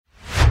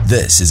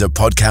This is a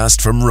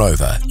podcast from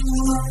Rover.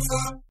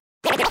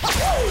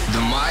 The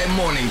My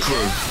Morning Crew.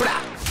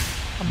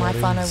 On My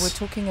Whānau, we're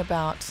talking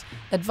about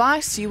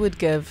advice you would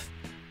give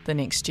the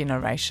next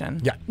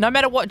generation. Yeah. No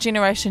matter what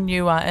generation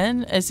you are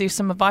in, is there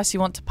some advice you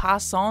want to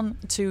pass on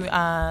to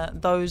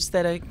those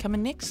that are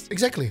coming next?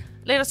 Exactly.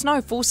 Let us know,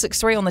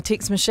 463 on the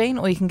text machine,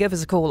 or you can give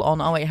us a call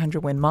on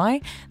 0800 When My.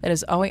 That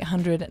is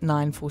 0800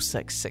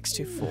 946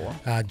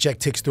 624. Jack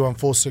texts through on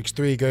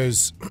 463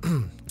 goes,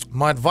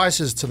 my advice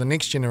is to the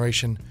next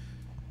generation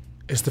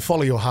is to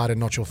follow your heart and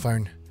not your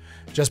phone.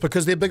 Just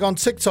because they're big on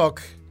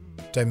TikTok,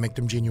 don't make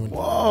them genuine.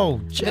 Whoa,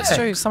 Jack. That's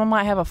true. Someone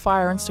might have a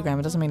fire Instagram.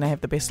 It doesn't mean they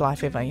have the best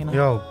life ever, you know?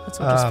 Yo, it's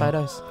all just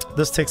photos.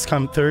 This text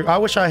come through. I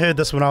wish I heard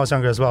this when I was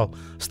younger as well.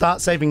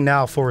 Start saving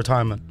now for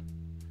retirement.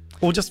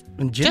 Or just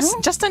in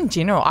general? Just in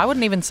general. I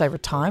wouldn't even say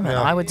retirement.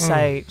 Yeah. I would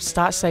say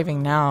start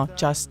saving now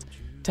just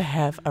to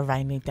have a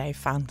rainy day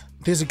fund.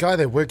 There's a guy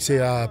that works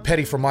here,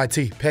 Paddy from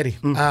IT, Paddy.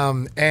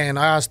 And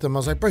I asked him, I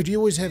was like, bro, do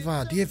you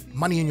have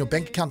money in your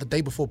bank account the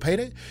day before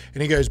payday?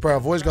 And he goes, bro,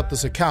 I've always got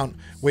this account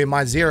where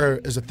my zero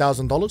is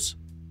 $1,000.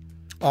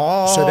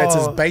 Oh. So that's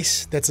his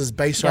base. That's his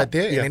base right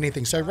there. Yeah. And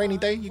anything. So rainy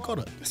day, you got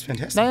it. That's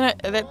fantastic.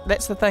 No,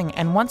 that's the thing.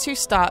 And once you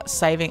start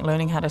saving,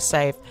 learning how to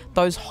save,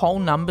 those whole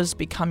numbers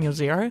become your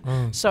zero.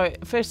 So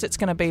first it's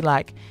going to be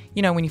like,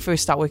 you know, when you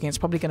first start working, it's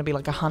probably going to be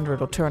like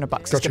 100 or 200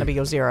 bucks. It's going to be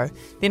your zero.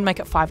 Then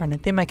make it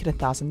 500. Then make it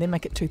 1,000. Then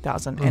make it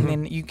 2,000. And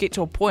then you get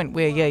to a point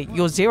where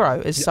your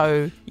zero is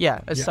so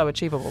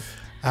achievable.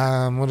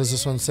 What does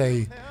this one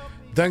say?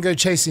 Don't go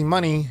chasing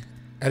money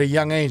at a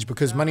young age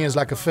because money is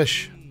like a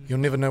fish. You'll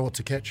never know what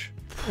to catch.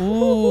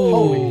 Ooh.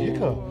 Holy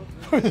hell.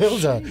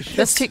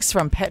 This text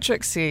from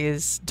Patrick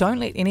says, don't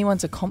let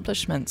anyone's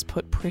accomplishments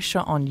put pressure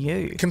on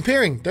you.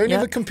 Comparing. Don't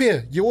ever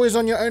compare. You're always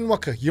on your own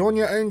waka. You're on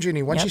your own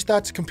journey. Once Yep. you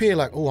start to compare,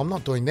 like, oh, I'm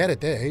not doing that at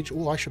that age.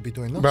 Oh, I should be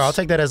doing this. Bro, I'll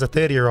take that as a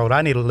 30-year-old.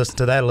 I need to listen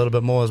to that a little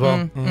bit more as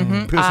well.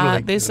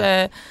 Personally. There's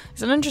an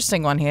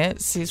interesting one here.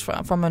 It says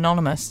from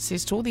Anonymous. It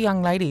says to all the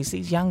young ladies,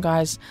 these young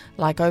guys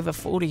like over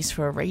 40s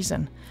for a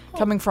reason.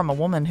 Coming from a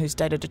woman who's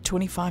dated a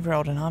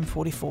 25-year-old and I'm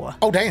 44.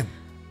 Oh, damn.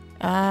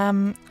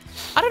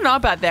 I don't know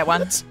about that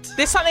one.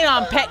 There's something to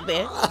unpack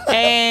there,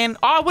 and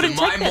I wouldn't The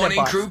take My that Morning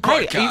advice. Crew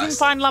Hey, you podcast. can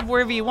find love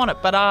wherever you want it,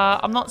 but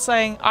I'm not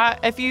saying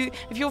if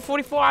you're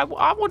 44,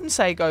 I wouldn't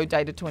say go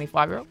date a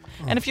 25-year-old,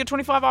 and if you're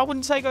 25, I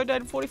wouldn't say go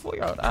date a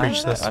 44-year-old.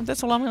 Preach this.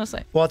 That's all I'm going to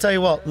say. Well, I'll tell you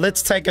what,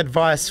 let's take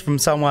advice from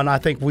someone I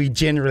think we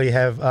generally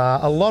have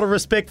a lot of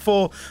respect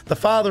for, the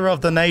father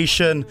of the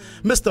nation,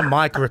 Mr.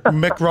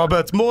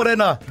 McRoberts.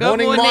 Morena. Good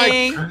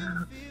morning.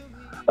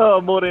 Oh,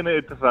 morena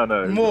e te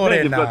whānau.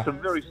 Morena. You've got some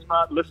very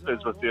smart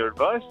listeners with their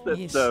advice. That's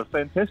Yes.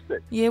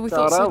 fantastic. Yeah, we So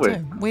thought so are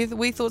we? too.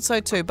 We thought so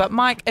too. But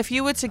Mike, if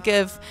you were to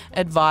give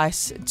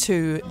advice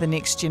to the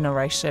next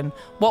generation,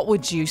 what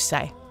would you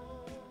say?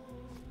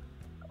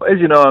 As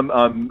you know,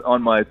 I'm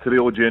on my te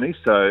reo journey,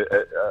 so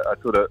I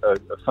thought a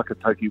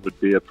whakatauki would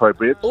be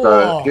appropriate. So,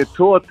 Oh. he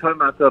toa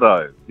taumata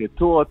rau. He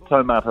toa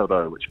taumata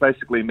rau, which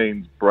basically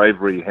means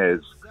bravery has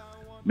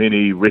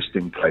many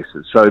resting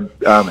places. So,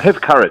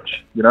 have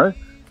courage, you know,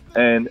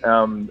 and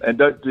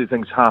don't do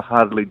things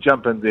half-heartedly.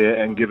 Jump in there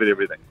and give it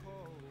everything.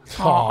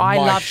 Oh, I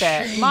Mike. love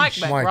that. Mike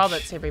Mike.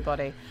 McRoberts,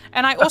 everybody.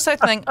 And I also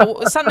think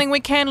something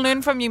we can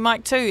learn from you,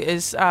 Mike, too,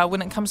 is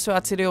when it comes to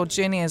our te reo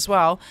journey as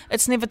well,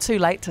 it's never too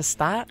late to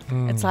start.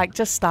 It's like,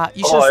 just start.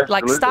 You should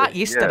absolutely. start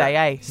yesterday,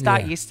 eh?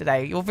 Start Yeah.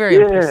 yesterday. You're very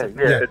impressive.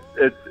 Yeah.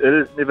 It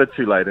is never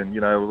too late. And,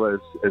 you know,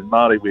 as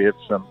Māori, we have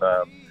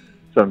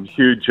some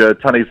huge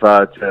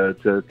taniwha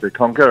to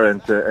conquer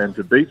and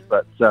to beat,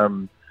 but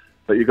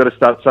you've got to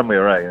start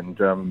somewhere, eh? And,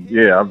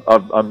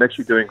 I'm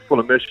actually doing full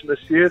immersion this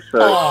year, so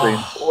it's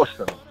been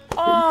awesome.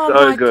 Oh,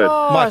 So my good.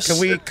 gosh.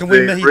 Mike, can we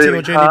Been meet you really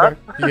your journey,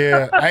 bro?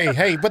 Yeah.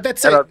 Hey, but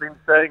that's And it. I've been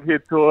saying he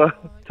toa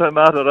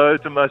taumata rau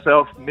to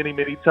myself many,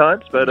 many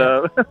times, but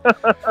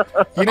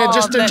You know, Oh,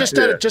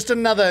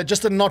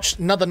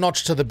 another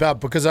notch to the belt,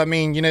 because I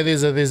mean, you know,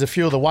 there's a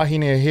few of the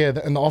wahine here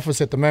in the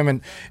office at the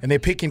moment, and they're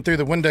peeking through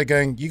the window,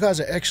 going, "You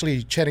guys are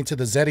actually chatting to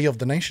the Zaddy of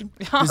the nation,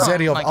 the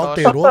Zaddy of my gosh.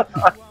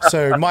 Aotearoa."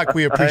 So, Mike,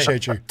 we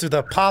appreciate you. To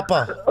the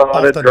Papa oh,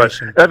 of that's the right.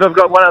 nation. And I've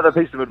got one other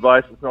piece of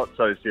advice. It's not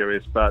so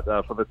serious, but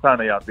for the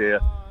tāne out there,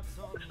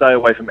 stay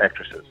away from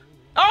actresses.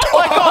 Oh,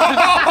 my God.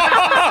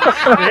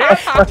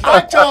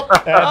 High top.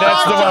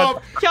 That's the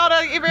one. Kia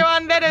ora,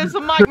 everyone. That is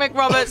Mike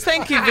McRoberts.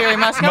 Thank you very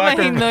much. Ngā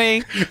mihi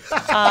nui.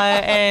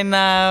 And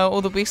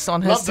all the best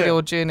on his Love that. te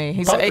reo journey.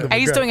 He's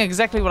Great. doing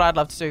exactly what I'd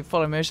love to do,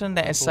 full immersion.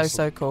 That is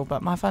so cool.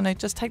 But my whānau,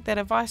 just take that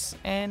advice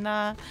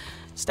and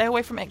stay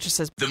away from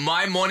actresses. The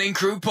My Morning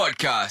Crew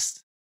podcast.